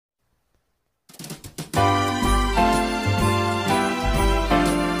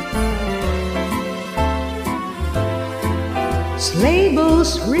sleigh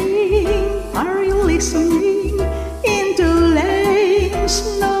bells ring, are you listening? In the lane,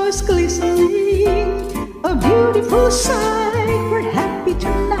 snow is glistening. A beautiful sight, we're happy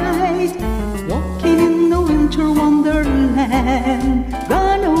tonight, walking in the winter wonderland.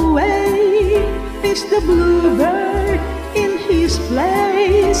 Gone away is the bluebird, in his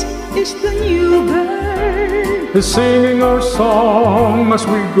place is the new bird. He's singing our song as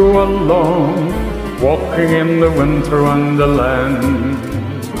we go along, walking in the winter wonderland.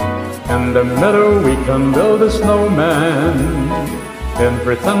 In the meadow we can build a snowman and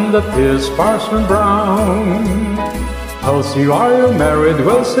pretend that his sparks are brown. Elsie, are you married?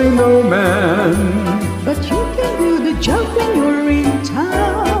 We'll say no, man. But you can do the job when you're in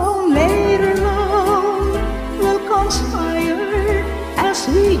town. Later on we'll conspire as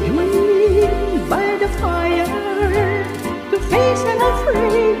we dream by the fire to face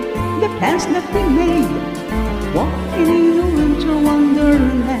unafraid the plans that we made, walking in the winter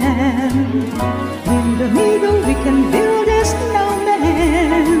wonderland. In the middle we can build a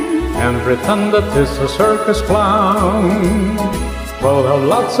snowman and pretend that it's a circus clown. We'll have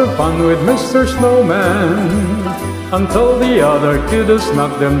lots of fun with Mr. Snowman until the other kiddos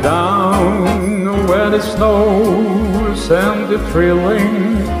knock them down. When it snows and it's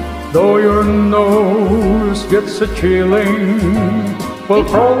thrilling, though your nose gets a chilling, we'll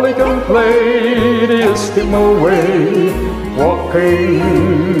probably can play the Eskimo way, walking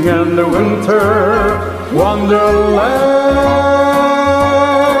in the winter wonderland.